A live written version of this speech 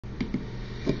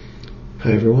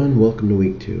Hi everyone, welcome to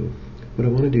week 2. What I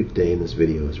want to do today in this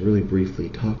video is really briefly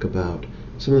talk about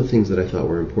some of the things that I thought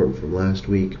were important from last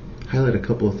week, highlight a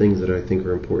couple of things that I think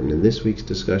are important in this week's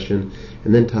discussion,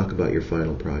 and then talk about your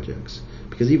final projects.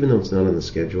 Because even though it's not on the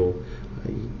schedule,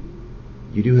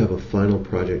 you do have a final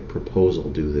project proposal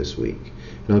due this week.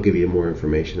 And I'll give you more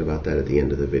information about that at the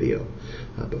end of the video.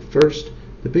 But first,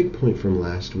 the big point from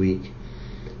last week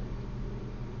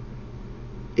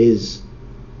is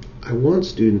I want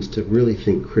students to really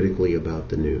think critically about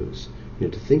the news,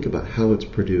 to think about how it's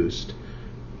produced,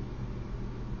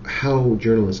 how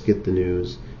journalists get the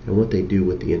news, and what they do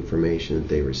with the information that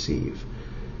they receive.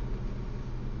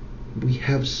 We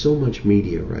have so much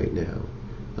media right now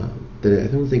that I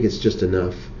don't think it's just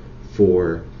enough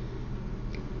for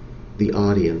the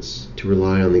audience to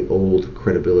rely on the old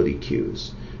credibility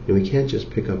cues. We can't just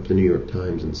pick up the New York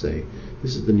Times and say,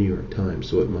 this is the New York Times,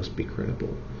 so it must be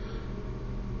credible.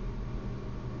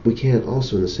 We can't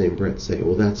also in the same breath say,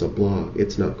 well, that's a blog,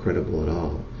 it's not credible at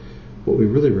all. What we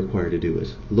really require to do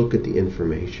is look at the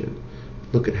information,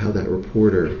 look at how that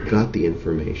reporter got the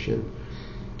information,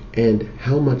 and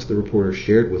how much the reporter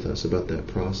shared with us about that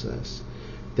process.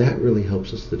 That really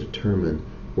helps us to determine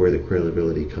where the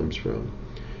credibility comes from,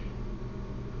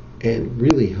 and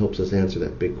really helps us answer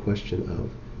that big question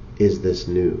of, is this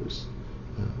news?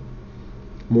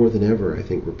 More than ever, I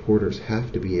think reporters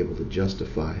have to be able to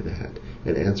justify that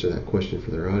and answer that question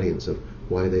for their audience of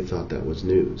why they thought that was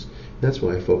news. And that's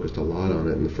why I focused a lot on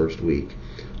it in the first week.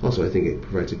 Also, I think it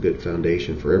provides a good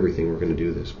foundation for everything we're going to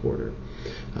do this quarter.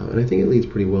 And I think it leads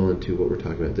pretty well into what we're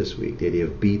talking about this week, the idea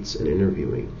of beats and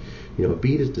interviewing. A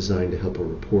beat is designed to help a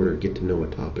reporter get to know a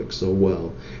topic so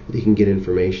well that he can get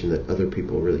information that other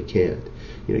people really can't.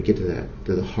 Get to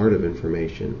the heart of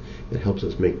information that helps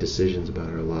us make decisions about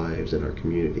our lives and our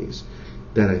communities.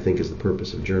 That, I think, is the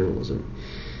purpose of journalism.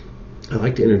 I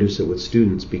like to introduce it with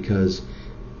students because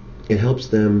it helps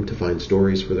them to find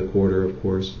stories for the quarter, of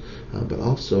course, but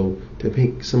also to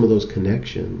make some of those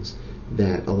connections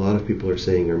that a lot of people are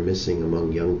saying are missing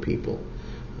among young people.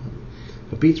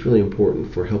 A beat's really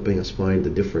important for helping us find the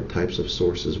different types of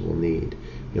sources we'll need.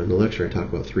 In the lecture I talk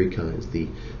about 3 kinds, the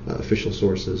official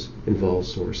sources, involved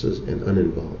sources, and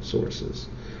uninvolved sources.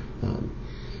 On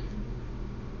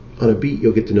a beat,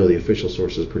 you'll get to know the official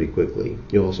sources pretty quickly.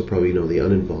 You'll also probably know the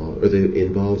uninvolved or the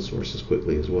involved sources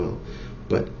quickly as well.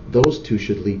 But those 2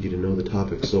 should lead you to know the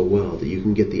topic so well that you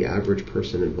can get the average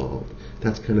person involved.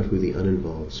 That's kind of who the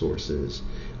uninvolved source is.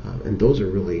 And those are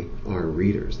really our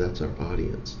readers. That's our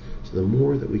audience. So the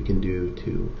more that we can do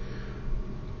to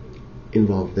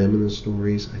involve them in the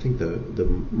stories, I think the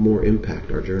more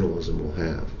impact our journalism will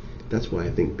have. That's why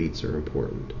I think beats are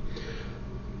important.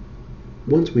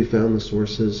 Once we've found the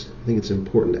sources, I think it's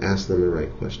important to ask them the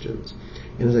right questions.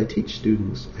 And as I teach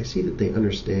students, I see that they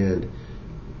understand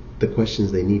the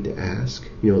questions they need to ask,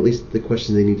 at least the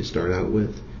questions they need to start out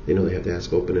with. They know they have to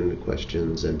ask open-ended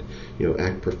questions and,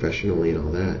 act professionally and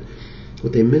all that.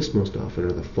 What they miss most often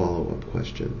are the follow-up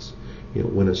questions.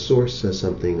 When a source says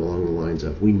something along the lines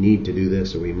of, we need to do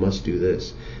this or we must do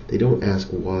this, they don't ask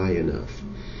why enough.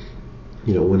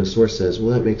 When a source says,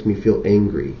 well, that makes me feel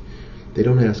angry, they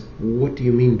don't ask, what do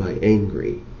you mean by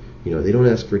angry? They don't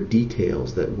ask for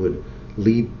details that would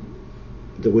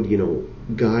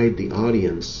guide the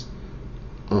audience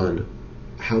on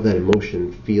how that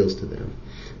emotion feels to them.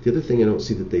 The other thing I don't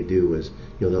see that they do is,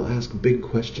 they'll ask big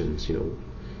questions,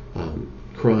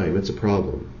 crime, it's a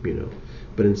problem,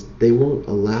 but they won't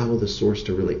allow the source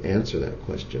to really answer that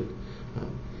question.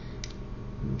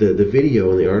 The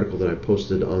video and the article that I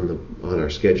posted on our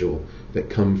schedule that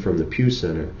come from the Pew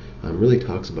Center really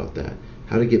talks about that.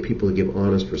 How to get people to give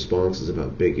honest responses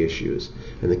about big issues.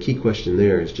 And the key question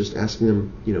there is just asking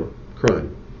them,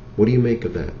 crime, what do you make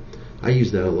of that? I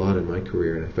use that a lot in my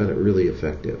career and I found it really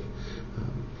effective.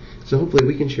 So hopefully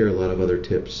we can share a lot of other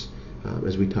tips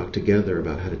as we talk together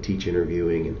about how to teach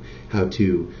interviewing and how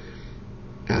to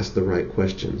ask the right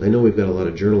questions. I know we've got a lot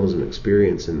of journalism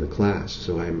experience in the class,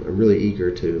 so I'm really eager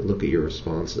to look at your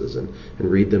responses and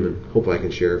read them, and hopefully I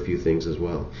can share a few things as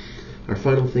well. Our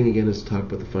final thing again is to talk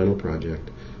about the final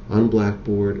project. On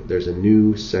Blackboard, there's a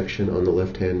new section on the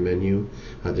left-hand menu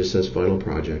that just says Final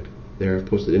Project. There I've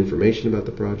posted information about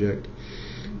the project,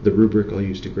 the rubric I'll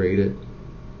use to grade it,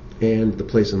 and the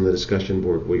place on the discussion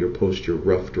board where you'll post your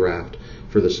rough draft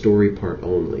for the story part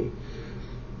only.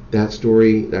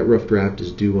 That rough draft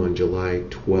is due on July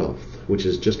 12th, which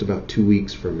is just about 2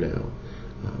 weeks from now.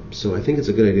 So I think it's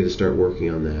a good idea to start working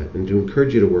on that. And to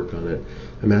encourage you to work on it,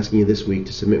 I'm asking you this week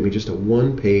to submit me just a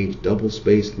one-page,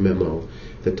 double-spaced memo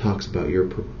that talks about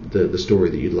the story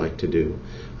that you'd like to do.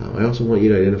 I also want you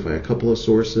to identify a couple of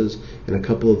sources and a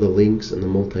couple of the links and the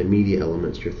multimedia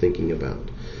elements you're thinking about.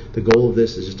 The goal of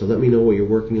this is just to let me know what you're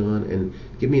working on and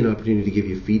give me an opportunity to give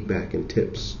you feedback and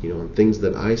tips, on things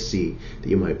that I see that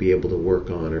you might be able to work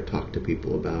on or talk to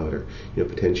people about, or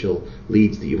potential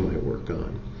leads that you might work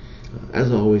on.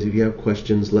 As always, if you have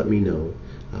questions, let me know.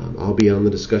 I'll be on the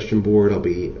discussion board. I'll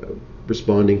be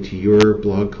responding to your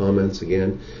blog comments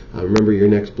again. Remember, your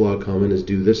next blog comment is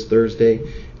due this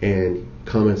Thursday, and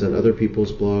comments on other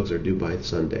people's blogs are due by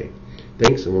Sunday.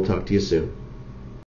 Thanks, and we'll talk to you soon.